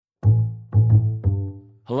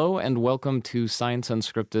Hello and welcome to Science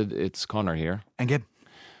Unscripted. It's Connor here. And Gib.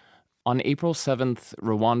 On April 7th,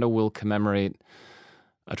 Rwanda will commemorate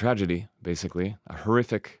a tragedy, basically, a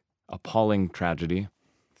horrific, appalling tragedy.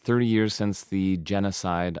 30 years since the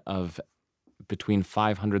genocide of between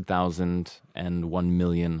 500,000 and 1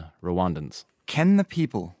 million Rwandans. Can the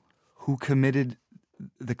people who committed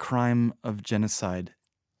the crime of genocide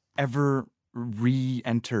ever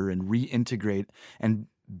re-enter and reintegrate and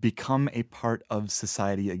become a part of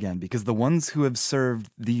society again? Because the ones who have served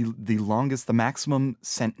the longest, the maximum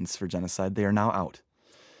sentence for genocide, they are now out.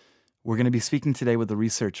 We're going to be speaking today with a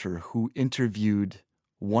researcher who interviewed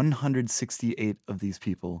 168 of these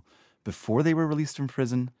people before they were released from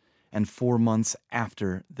prison and 4 months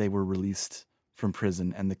after they were released from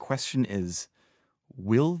prison. And the question is,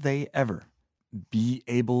 will they ever be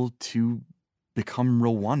able to become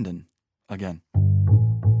Rwandan again?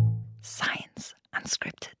 Science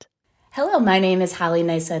Unscripted. Hello, my name is Holly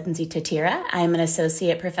Naisatanzi-Tatira. I'm an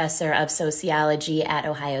associate professor of sociology at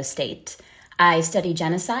Ohio State. I study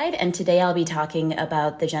genocide, and today I'll be talking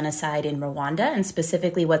about the genocide in Rwanda and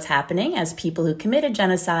specifically what's happening as people who committed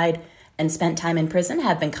genocide and spent time in prison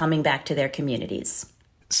have been coming back to their communities.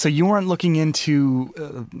 So you weren't looking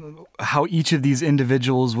into how each of these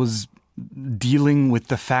individuals was dealing with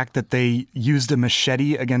the fact that they used a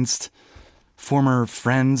machete against former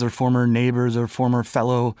friends or former neighbors or former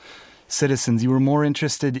fellow citizens. You were more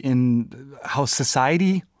interested in how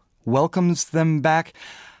society welcomes them back.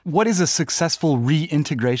 What is a successful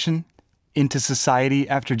reintegration into society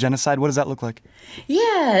after genocide? What does that look like?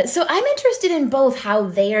 Yeah, so I'm interested in both how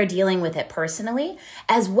they are dealing with it personally,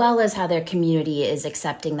 as well as how their community is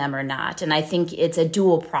accepting them or not. And I think it's a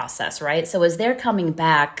dual process, right? So as they're coming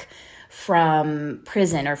back from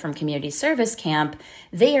prison or from community service camp,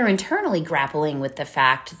 they are internally grappling with the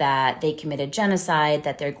fact that they committed genocide,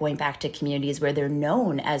 that they're going back to communities where they're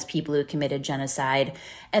known as people who committed genocide.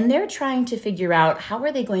 And they're trying to figure out, how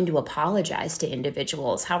are they going to apologize to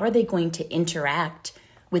individuals? How are they going to interact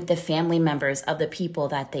with the family members of the people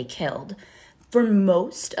that they killed? For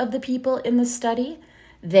most of the people in the study,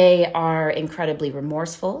 they are incredibly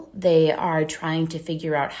remorseful. They are trying to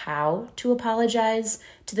figure out how to apologize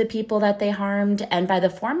to the people that they harmed. And by the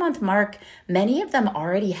 4-month mark, many of them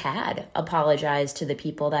already had apologized to the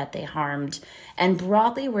people that they harmed. And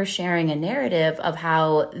broadly, were sharing a narrative of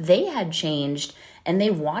how they had changed and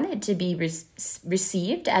they wanted to be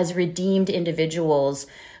received as redeemed individuals,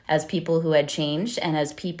 as people who had changed and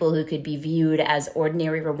as people who could be viewed as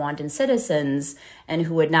ordinary Rwandan citizens and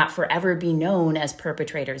who would not forever be known as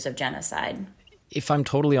perpetrators of genocide. If I'm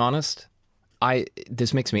totally honest,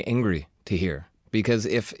 this makes me angry to hear. Because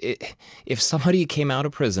if somebody came out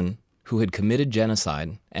of prison who had committed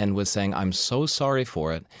genocide and was saying, I'm so sorry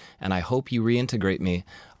for it, and I hope you reintegrate me,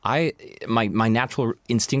 my natural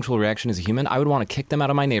instinctual reaction as a human, I would want to kick them out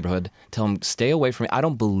of my neighborhood, tell them, stay away from me. I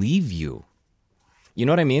don't believe you. You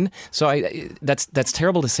know what I mean? So that's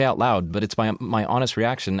terrible to say out loud, but it's my honest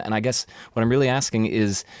reaction. And I guess what I'm really asking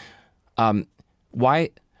is, why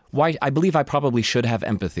I believe I probably should have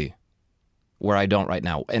empathy where I don't right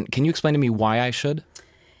now. And can you explain to me why I should?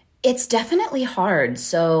 It's definitely hard.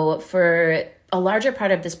 So for a larger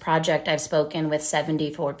part of this project, I've spoken with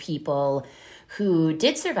 74 people who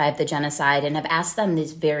did survive the genocide and have asked them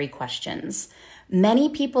these very questions. Many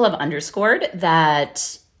people have underscored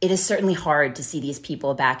that it is certainly hard to see these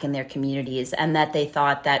people back in their communities and that they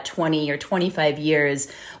thought that 20 or 25 years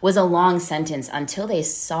was a long sentence until they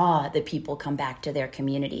saw the people come back to their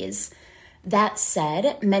communities. That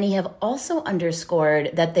said, many have also underscored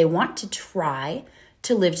that they want to try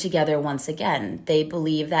to live together once again. They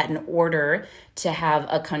believe that in order to have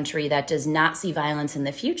a country that does not see violence in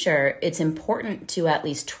the future, it's important to at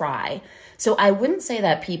least try. So I wouldn't say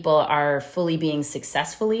that people are fully being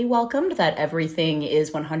successfully welcomed, that everything is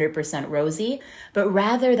 100% rosy, but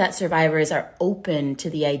rather that survivors are open to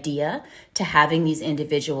the idea to having these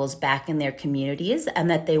individuals back in their communities and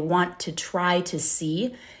that they want to try to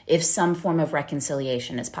see if some form of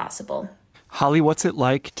reconciliation is possible. Holly, what's it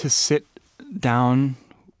like to sit down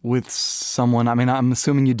with someone? I mean, I'm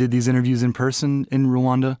assuming you did these interviews in person in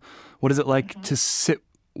Rwanda. What is it like to sit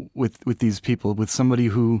with these people, with somebody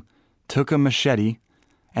who took a machete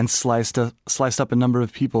and sliced up a number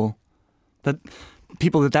of people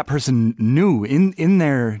that person knew in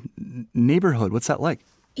their neighborhood? What's that like?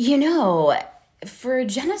 You know, for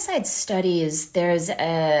genocide studies, there's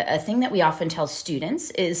a thing that we often tell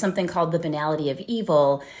students is something called the banality of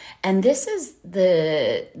evil. And this is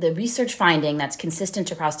the research finding that's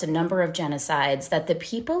consistent across a number of genocides, that the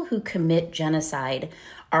people who commit genocide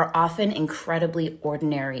are often incredibly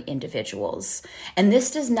ordinary individuals. And this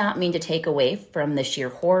does not mean to take away from the sheer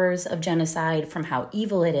horrors of genocide, from how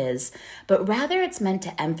evil it is, but rather it's meant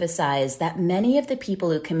to emphasize that many of the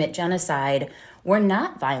people who commit genocide were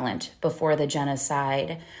not violent before the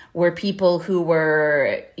genocide, were people who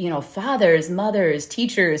were, fathers, mothers,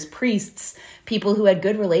 teachers, priests, people who had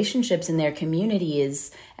good relationships in their communities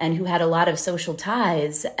and who had a lot of social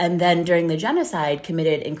ties, and then during the genocide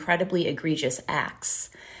committed incredibly egregious acts.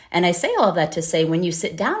 And I say all of that to say, when you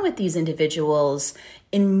sit down with these individuals,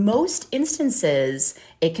 in most instances,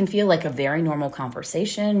 it can feel like a very normal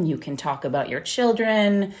conversation. You can talk about your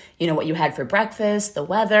children, what you had for breakfast, the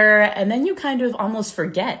weather, and then you kind of almost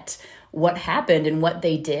forget what happened and what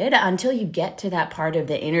they did until you get to that part of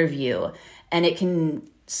the interview. And it can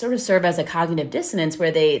sort of serve as a cognitive dissonance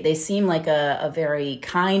where they seem like a very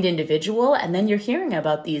kind individual, and then you're hearing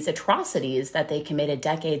about these atrocities that they committed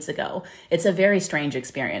decades ago. It's a very strange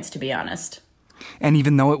experience, to be honest. And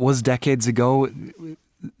even though it was decades ago,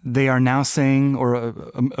 they are now saying, or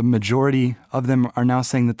a majority of them are now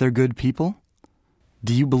saying that they're good people.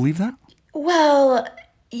 Do you believe that? Well,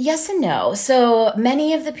 yes and no. So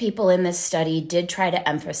many of the people in this study did try to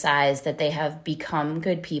emphasize that they have become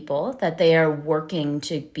good people, that they are working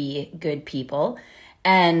to be good people,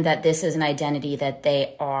 and that this is an identity that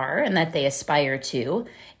they are and that they aspire to.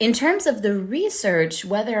 In terms of the research,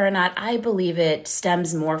 whether or not I believe it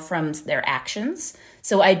stems more from their actions.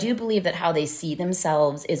 So I do believe that how they see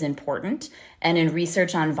themselves is important. And in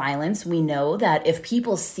research on violence, we know that if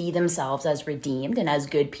people see themselves as redeemed and as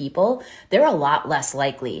good people, they're a lot less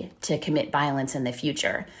likely to commit violence in the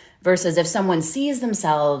future. Versus if someone sees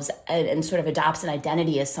themselves and sort of adopts an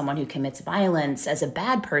identity as someone who commits violence, as a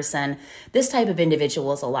bad person, this type of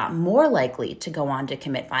individual is a lot more likely to go on to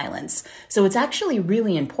commit violence. So it's actually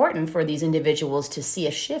really important for these individuals to see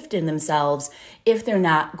a shift in themselves if they're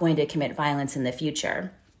not going to commit violence in the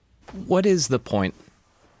future. What is the point,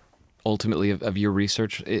 ultimately, of your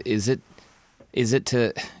research? The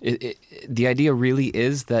idea really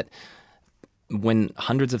is that when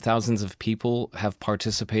hundreds of thousands of people have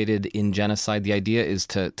participated in genocide, the idea is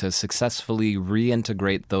to successfully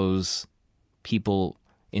reintegrate those people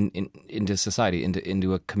into society,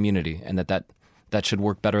 into a community, and that should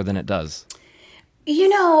work better than it does.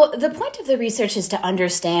 The point of the research is to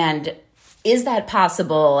understand, is that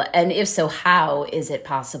possible? And if so, how is it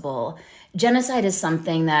possible? Genocide is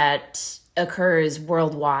something that occurs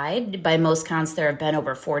worldwide. By most counts, there have been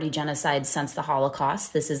over 40 genocides since the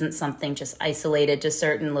Holocaust. This isn't something just isolated to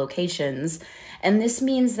certain locations. And this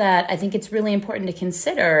means that I think it's really important to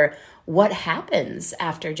consider what happens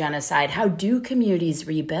after genocide. How do communities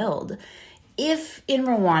rebuild? If in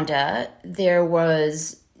Rwanda there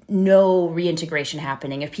was no reintegration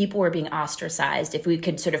happening, if people were being ostracized, if we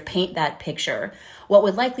could sort of paint that picture, what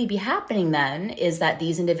would likely be happening then is that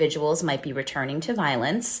these individuals might be returning to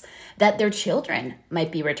violence, that their children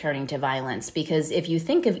might be returning to violence. Because if you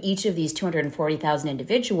think of each of these 240,000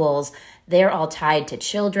 individuals, they're all tied to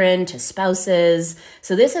children, to spouses.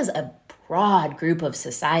 So this is a broad group of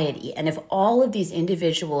society. And if all of these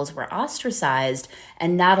individuals were ostracized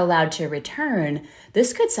and not allowed to return,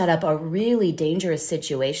 this could set up a really dangerous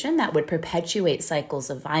situation that would perpetuate cycles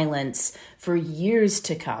of violence for years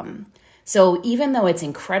to come. So even though it's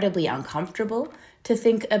incredibly uncomfortable to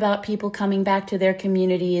think about people coming back to their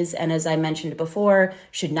communities, and as I mentioned before,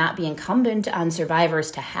 should not be incumbent on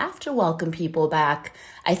survivors to have to welcome people back,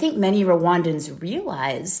 I think many Rwandans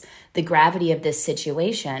realize the gravity of this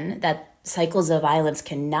situation, that cycles of violence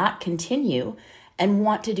cannot continue, and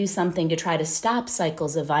want to do something to try to stop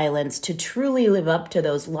cycles of violence, to truly live up to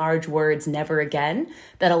those large words, never again,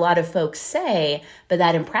 that a lot of folks say, but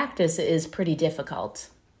that in practice is pretty difficult.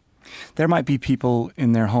 There might be people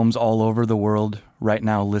in their homes all over the world right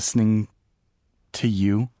now listening to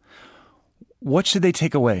you. What should they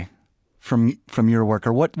take away from your work?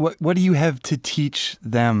 Or what do you have to teach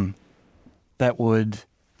them that would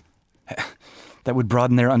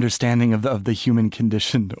broaden their understanding of the human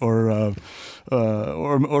condition, or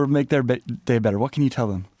make their day better? What can you tell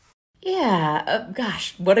them? Yeah,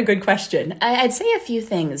 gosh, what a good question. I'd say a few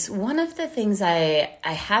things. One of the things I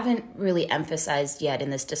haven't really emphasized yet in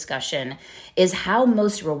this discussion is how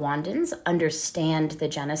most Rwandans understand the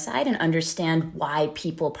genocide and understand why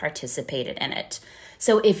people participated in it.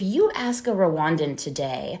 So if you ask a Rwandan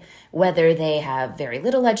today, whether they have very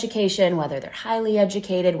little education, whether they're highly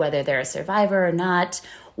educated, whether they're a survivor or not,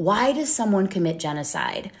 why does someone commit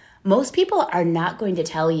genocide? Most people are not going to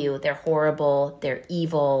tell you they're horrible, they're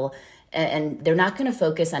evil. And they're not going to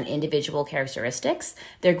focus on individual characteristics.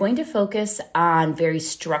 They're going to focus on very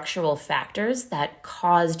structural factors that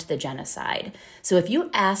caused the genocide. So if you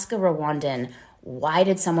ask a Rwandan, why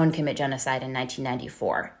did someone commit genocide in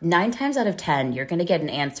 1994? 9 times out of 10, you're going to get an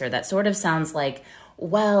answer that sort of sounds like,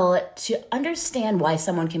 well, to understand why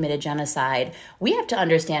someone committed genocide, we have to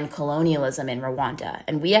understand colonialism in Rwanda.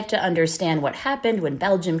 And we have to understand what happened when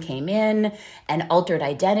Belgium came in and altered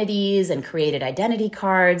identities and created identity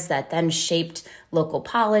cards that then shaped local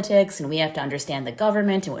politics. And we have to understand the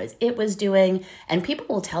government and what it was doing. And people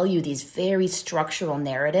will tell you these very structural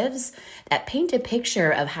narratives that paint a picture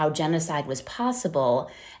of how genocide was possible.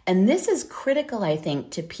 And this is critical, I think,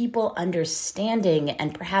 to people understanding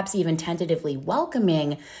and perhaps even tentatively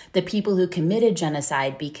welcoming the people who committed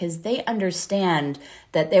genocide, because they understand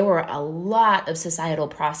that there were a lot of societal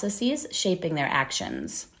processes shaping their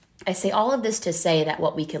actions. I say all of this to say that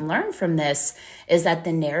what we can learn from this is that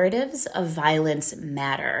the narratives of violence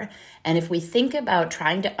matter. And if we think about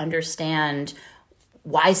trying to understand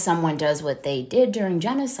why someone does what they did during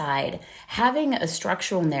genocide, having a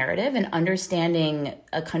structural narrative and understanding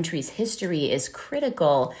a country's history is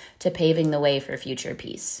critical to paving the way for future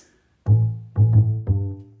peace.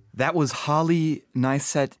 That was Holly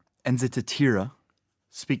Niset Enzitatira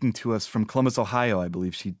speaking to us from Columbus, Ohio. I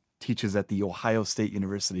believe she teaches at the Ohio State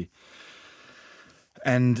University.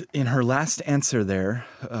 And in her last answer there,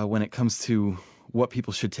 when it comes to what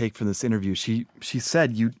people should take from this interview, she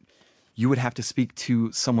said you would have to speak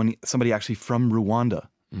to somebody actually from Rwanda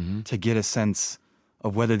to get a sense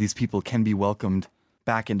of whether these people can be welcomed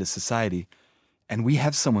back into society. And we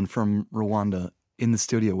have someone from Rwanda in the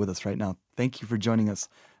studio with us right now. Thank you for joining us,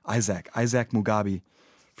 Isaac Mugabe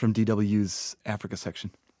from DW's Africa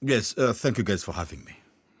section. Yes, thank you guys for having me.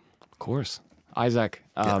 Of course. Isaac,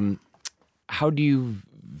 how do you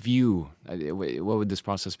view, what would this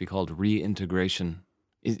process be called, reintegration?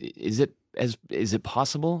 Is it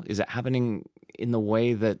possible? Is it happening in the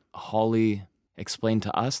way that Holly explained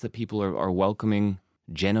to us, that people are welcoming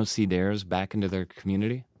genocidaires back into their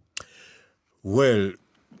community? Well,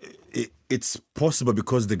 it's possible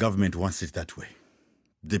because the government wants it that way.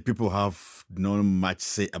 The people have not much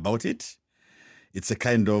say about it. It's a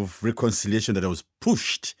kind of reconciliation that was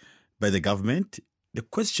pushed by the government. The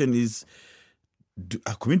question is,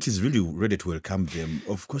 are communities really ready to welcome them?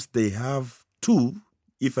 Of course, they have to,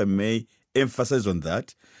 if I may emphasize on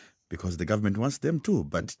that, because the government wants them to.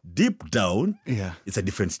 But deep down, it's a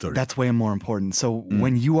different story. That's way more important. So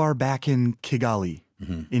when you are back in Kigali,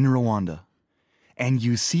 in Rwanda, and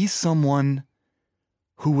you see someone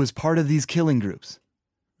who was part of these killing groups,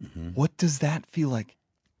 what does that feel like?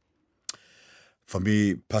 For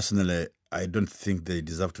me, personally, I don't think they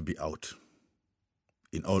deserve to be out,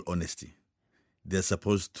 in all honesty. They're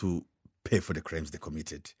supposed to pay for the crimes they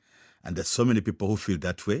committed. And there's so many people who feel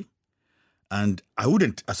that way. And I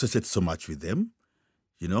wouldn't associate so much with them,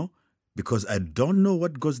 because I don't know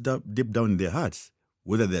what goes deep down in their hearts,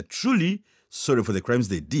 whether they're truly sorry for the crimes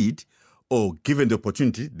they did, or given the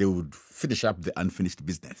opportunity, they would finish up the unfinished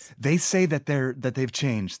business. They say that they've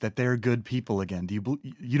changed, that they're good people again.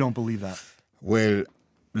 You don't believe that? Well,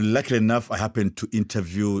 luckily enough, I happened to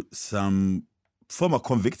interview some former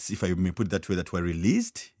convicts, if I may put it that way, that were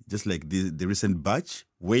released, just like the recent batch,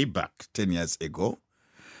 way back 10 years ago.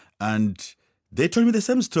 And they told me the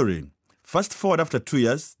same story. Fast forward after 2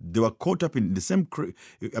 years, they were caught up in the same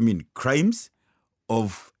crimes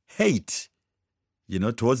of hate,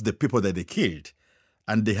 towards the people that they killed.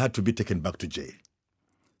 And they had to be taken back to jail.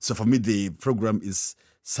 So for me, the program is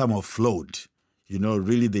somehow flawed.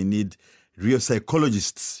 Really they need real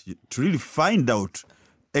psychologists to really find out,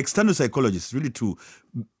 external psychologists, really to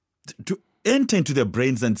enter into their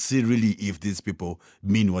brains and see really if these people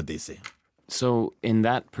mean what they say. So in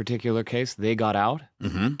that particular case, they got out,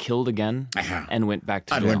 killed again, and went back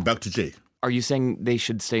to jail. Are you saying they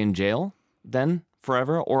should stay in jail then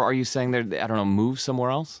forever? Or are you saying they're, move somewhere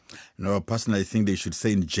else? No, personally, I think they should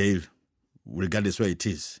stay in jail regardless where it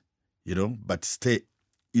is, but stay,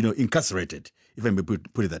 incarcerated, if I may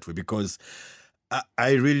put it that way, because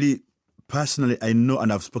I really, personally, I know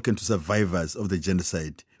and I've spoken to survivors of the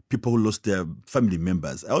genocide, people who lost their family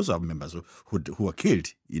members. I also have members who were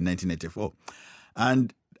killed in 1994.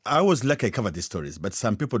 And I was lucky I covered these stories, but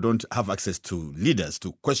some people don't have access to leaders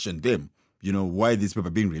to question them, why these people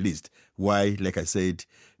are being released. Why, like I said,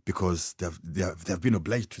 because they've been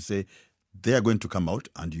obliged to say they are going to come out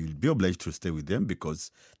and you'll be obliged to stay with them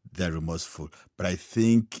because they're remorseful. But I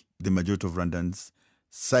think the majority of Rwandans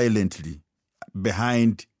silently,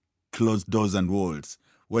 behind closed doors and walls,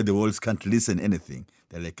 where the walls can't listen anything,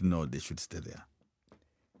 they're like, no, they should stay there.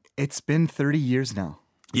 It's been 30 years now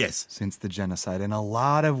Yes. since the genocide, and a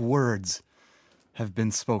lot of words have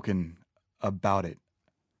been spoken about it.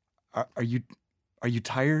 Are you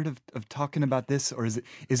tired of talking about this, or is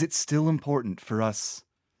it still important for us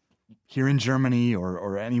here in Germany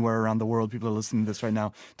or anywhere around the world, people are listening to this right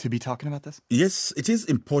now, to be talking about this? Yes, it is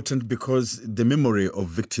important because the memory of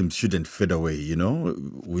victims shouldn't fade away,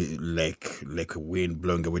 we like a wind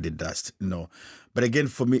blowing away the dust. No. But again,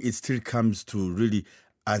 for me, it still comes to really,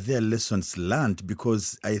 are there lessons learned?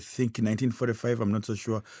 Because I think in 1945, I'm not so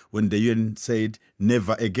sure, when the UN said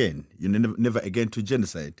never again, never again to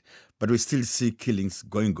genocide. But we still see killings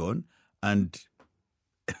going on, and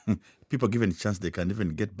people given a chance, they can even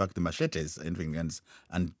get back the machetes and everything else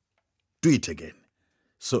and do it again.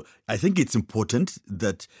 So I think it's important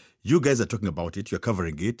that you guys are talking about it, you're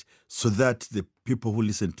covering it, so that the people who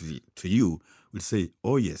listen to you will say,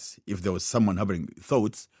 oh yes, if there was someone having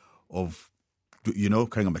thoughts of,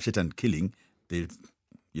 carrying a machete and killing, they,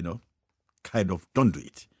 kind of don't do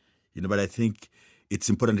it. But I think it's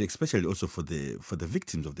important, especially also for the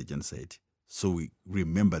victims of the genocide. So we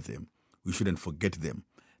remember them. We shouldn't forget them.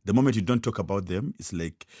 The moment you don't talk about them, it's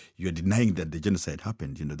like you're denying that the genocide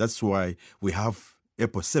happened. That's why we have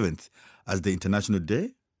April 7th as the International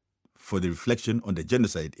Day for the reflection on the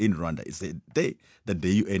genocide in Rwanda. It's a day that the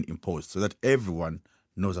UN imposed so that everyone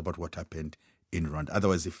knows about what happened in Rwanda.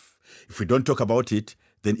 Otherwise, if we don't talk about it,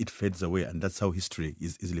 then it fades away, and that's how history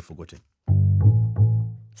is easily forgotten.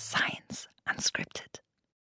 Science Unscripted.